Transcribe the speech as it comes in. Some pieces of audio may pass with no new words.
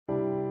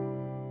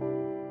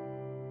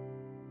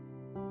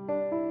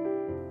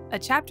a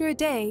chapter a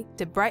day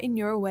to brighten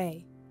your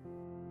way.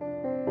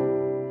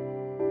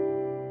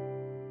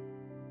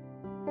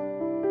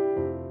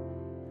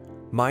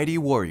 Mighty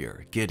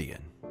warrior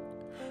Gideon.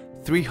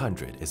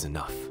 300 is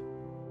enough.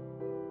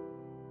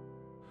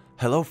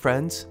 Hello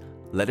friends,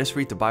 let us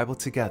read the Bible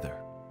together.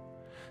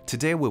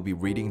 Today we'll be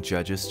reading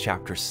Judges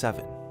chapter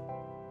 7.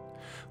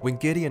 When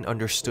Gideon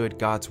understood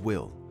God's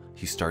will,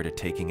 he started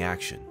taking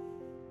action.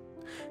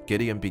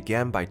 Gideon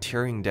began by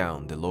tearing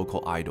down the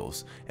local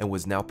idols and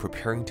was now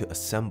preparing to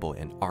assemble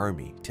an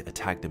army to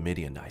attack the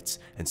Midianites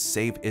and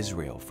save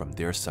Israel from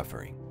their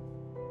suffering.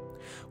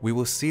 We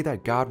will see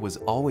that God was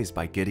always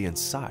by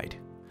Gideon's side.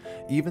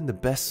 Even the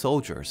best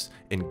soldiers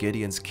in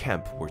Gideon's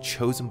camp were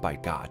chosen by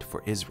God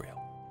for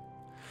Israel.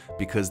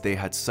 Because they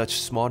had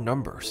such small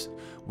numbers,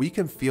 we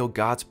can feel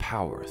God's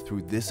power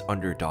through this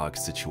underdog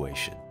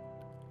situation.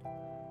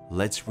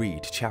 Let's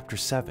read chapter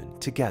 7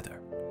 together.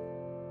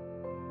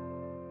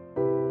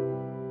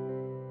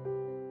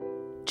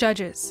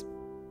 Judges,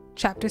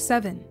 chapter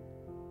 7.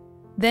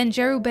 Then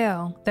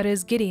Jerubbaal, that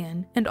is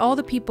Gideon, and all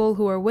the people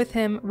who were with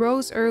him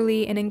rose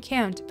early and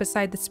encamped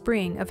beside the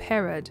spring of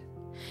Harod.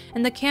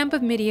 And the camp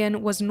of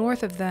Midian was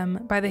north of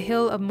them by the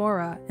hill of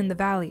Moreh in the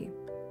valley.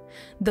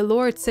 The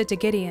Lord said to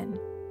Gideon,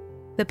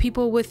 "The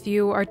people with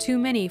you are too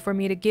many for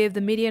me to give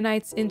the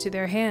Midianites into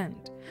their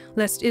hand,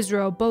 lest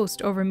Israel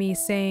boast over me,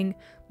 saying,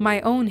 'My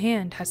own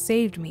hand has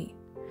saved me.'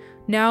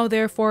 Now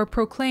therefore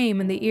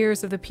proclaim in the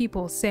ears of the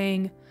people,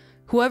 saying,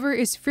 'Whoever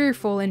is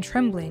fearful and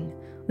trembling,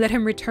 let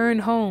him return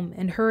home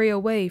and hurry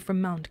away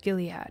from Mount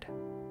Gilead.'"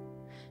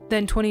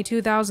 Then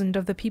 22,000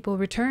 of the people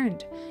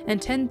returned,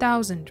 and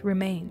 10,000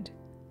 remained.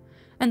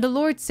 And the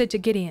Lord said to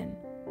Gideon,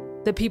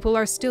 "The people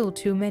are still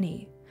too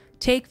many.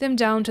 Take them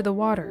down to the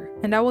water,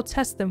 and I will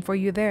test them for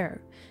you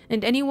there.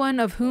 And anyone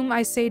of whom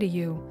I say to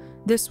you,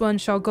 'This one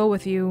shall go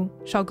with you,'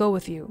 shall go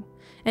with you.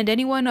 And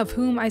anyone of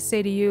whom I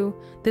say to you,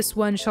 'This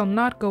one shall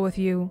not go with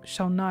you,'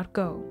 shall not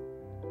go."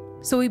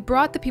 So he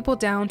brought the people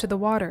down to the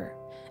water,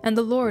 and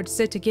the Lord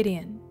said to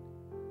Gideon,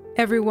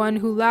 "Everyone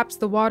who laps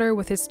the water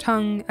with his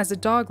tongue as a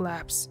dog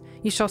laps,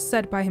 ye shall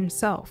set by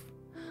himself.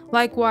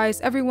 Likewise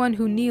everyone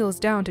who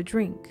kneels down to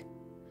drink."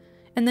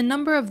 And the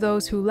number of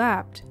those who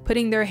lapped,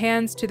 putting their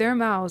hands to their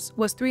mouths,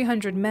 was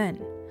 300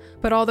 men,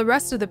 but all the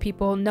rest of the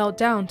people knelt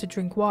down to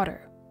drink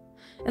water.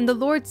 And the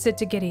Lord said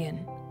to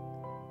Gideon,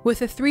 "With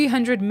the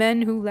 300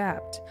 men who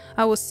lapped,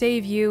 I will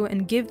save you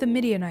and give the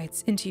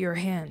Midianites into your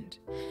hand,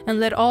 and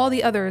let all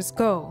the others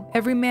go,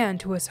 every man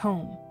to his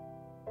home."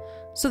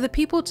 So the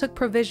people took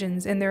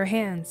provisions in their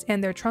hands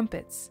and their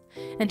trumpets,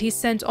 and he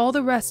sent all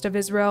the rest of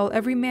Israel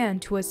every man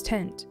to his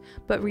tent,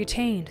 but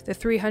retained the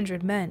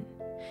 300 men,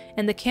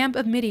 and the camp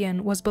of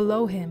Midian was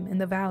below him in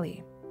the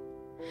valley.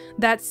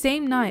 That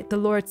same night the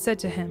Lord said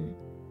to him,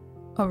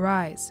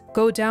 "Arise,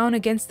 go down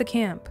against the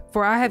camp,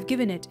 for I have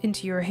given it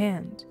into your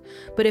hand.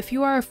 But if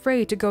you are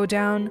afraid to go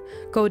down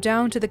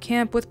to the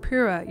camp with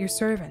Purah your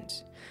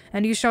servant,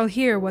 and you shall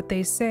hear what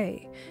they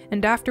say,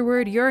 and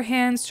afterward your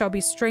hands shall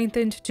be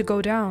strengthened to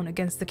go down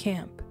against the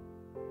camp."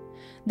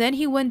 Then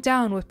he went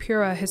down with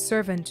Purah his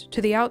servant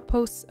to the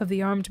outposts of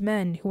the armed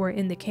men who were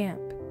in the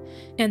camp.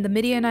 And the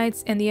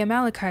Midianites and the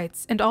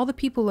Amalekites and all the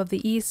people of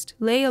the east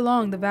lay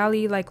along the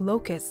valley like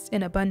locusts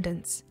in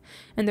abundance,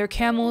 and their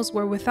camels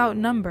were without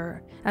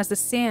number, as the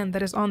sand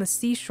that is on the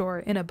seashore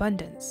in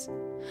abundance.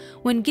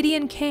 When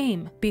Gideon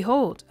came,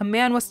 behold, a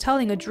man was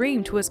telling a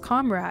dream to his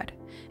comrade,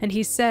 and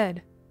he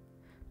said,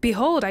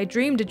 "Behold, I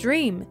dreamed a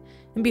dream,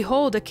 and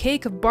behold, a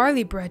cake of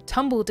barley bread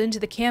tumbled into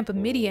the camp of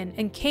Midian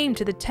and came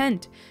to the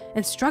tent,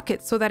 and struck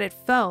it so that it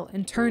fell,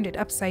 and turned it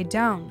upside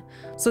down,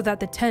 so that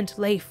the tent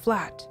lay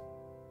flat."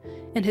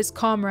 And his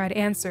comrade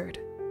answered,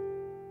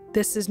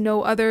 "This is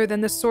no other than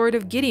the sword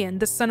of Gideon,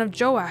 the son of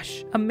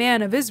Joash, a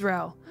man of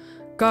Israel.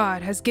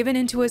 God has given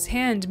into his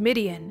hand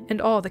Midian and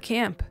all the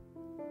camp."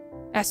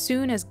 As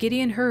soon as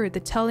Gideon heard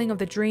the telling of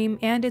the dream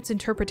and its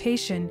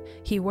interpretation,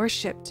 he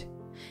worshipped.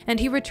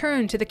 And he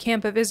returned to the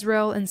camp of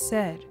Israel and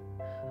said,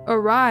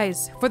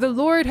 "Arise, for the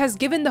Lord has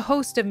given the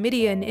host of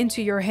Midian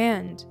into your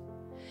hand."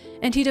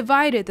 And he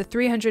divided the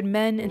 300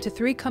 men into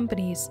 3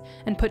 companies,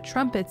 and put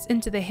trumpets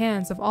into the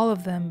hands of all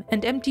of them,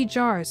 and empty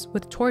jars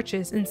with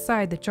torches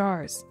inside the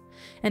jars.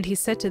 And he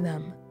said to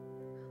them,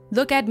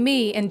 "Look at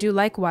me and do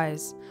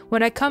likewise.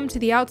 When I come to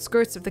the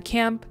outskirts of the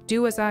camp,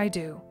 do as I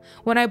do.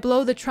 When I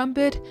blow the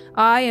trumpet,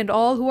 I and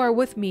all who are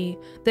with me,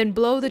 then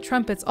blow the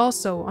trumpets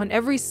also on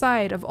every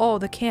side of all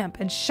the camp,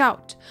 and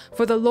shout,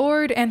 'For the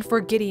Lord and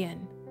for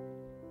Gideon.'"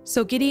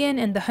 So Gideon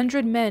and the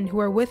 100 men who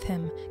were with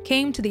him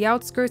came to the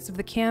outskirts of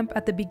the camp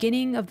at the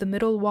beginning of the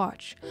middle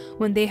watch,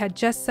 when they had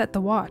just set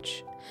the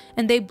watch.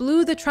 And they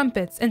blew the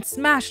trumpets and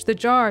smashed the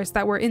jars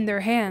that were in their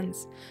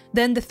hands.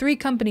 Then the 3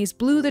 companies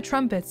blew the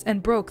trumpets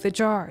and broke the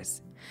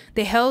jars.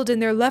 They held in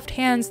their left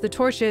hands the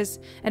torches,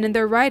 and in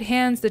their right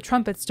hands the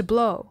trumpets to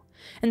blow.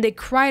 And they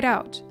cried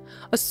out,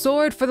 "A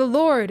sword for the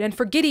Lord and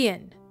for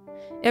Gideon!"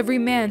 Every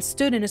man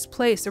stood in his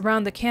place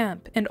around the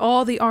camp, and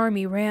all the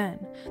army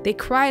ran. They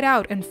cried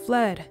out and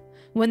fled.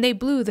 When they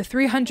blew the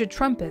 300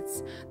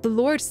 trumpets, the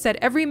Lord set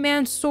every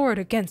man's sword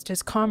against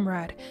his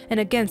comrade and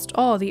against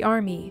all the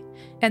army.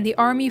 And the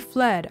army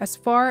fled as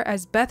far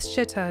as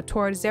Beth-shittah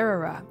toward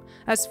Zererah,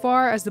 as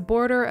far as the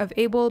border of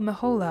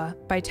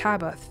Abel-meholah by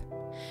Tabbath.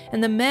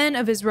 And the men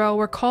of Israel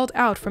were called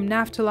out from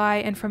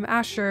Naphtali and from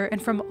Asher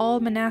and from all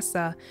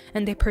Manasseh,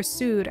 and they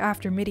pursued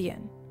after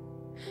Midian.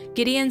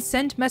 Gideon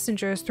sent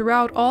messengers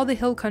throughout all the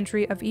hill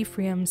country of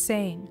Ephraim,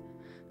 saying,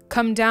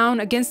 "Come down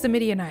against the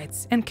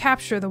Midianites, and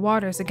capture the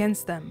waters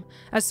against them,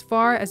 as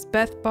far as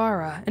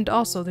Beth-barah and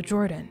also the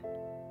Jordan."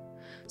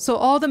 So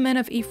all the men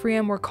of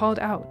Ephraim were called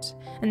out,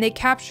 and they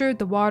captured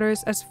the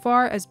waters as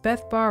far as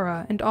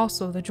Beth-barah and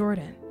also the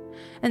Jordan.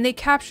 And they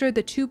captured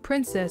the 2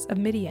 princes of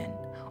Midian,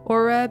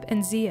 Oreb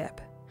and Zeeb.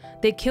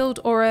 They killed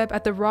Oreb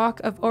at the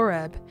rock of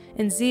Oreb,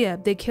 and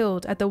Zeeb they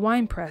killed at the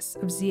winepress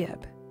of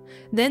Zeeb.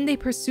 Then they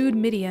pursued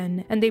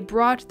Midian, and they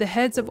brought the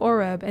heads of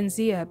Oreb and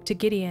Zeeb to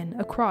Gideon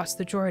across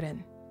the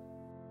Jordan.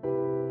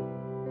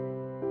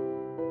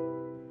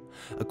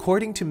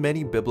 According to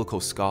many biblical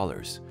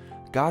scholars,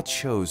 God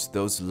chose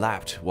those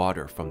lapped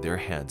water from their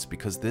hands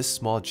because this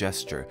small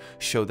gesture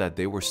showed that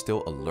they were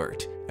still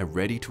alert and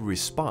ready to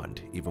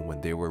respond even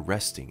when they were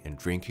resting and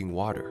drinking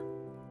water.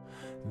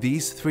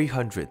 These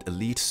 300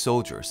 elite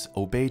soldiers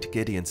obeyed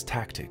Gideon's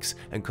tactics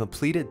and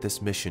completed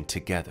this mission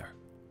together.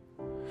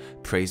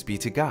 Praise be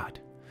to God!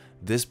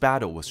 This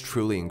battle was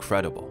truly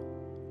incredible.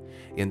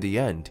 In the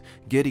end,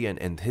 Gideon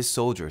and his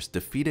soldiers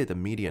defeated the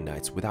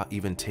Midianites without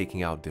even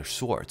taking out their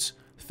swords,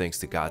 thanks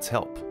to God's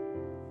help.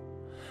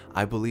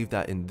 I believe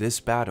that in this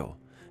battle,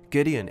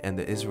 Gideon and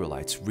the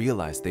Israelites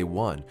realized they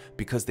won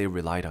because they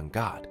relied on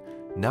God,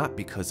 not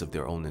because of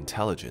their own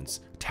intelligence,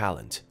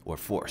 talent, or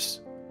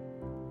force.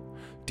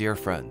 Dear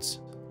friends,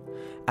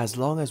 as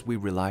long as we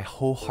rely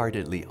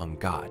wholeheartedly on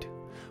God,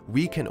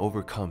 we can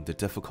overcome the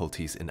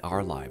difficulties in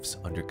our lives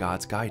under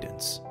God's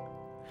guidance.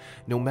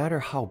 No matter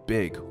how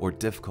big or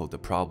difficult the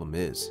problem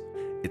is,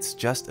 it's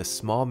just a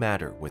small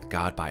matter with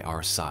God by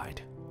our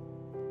side.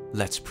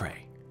 Let's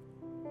pray.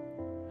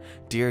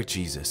 Dear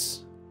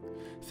Jesus,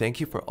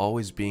 thank you for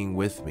always being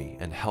with me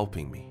and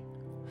helping me.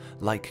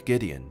 Like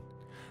Gideon,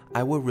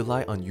 I will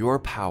rely on your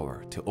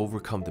power to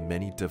overcome the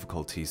many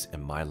difficulties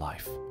in my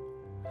life.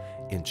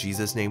 In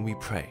Jesus' name we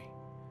pray.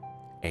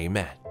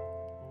 Amen.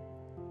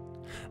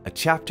 A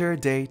chapter a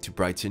day to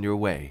brighten your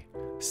way.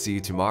 See you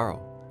tomorrow.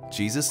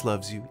 Jesus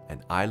loves you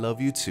and I love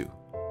you too.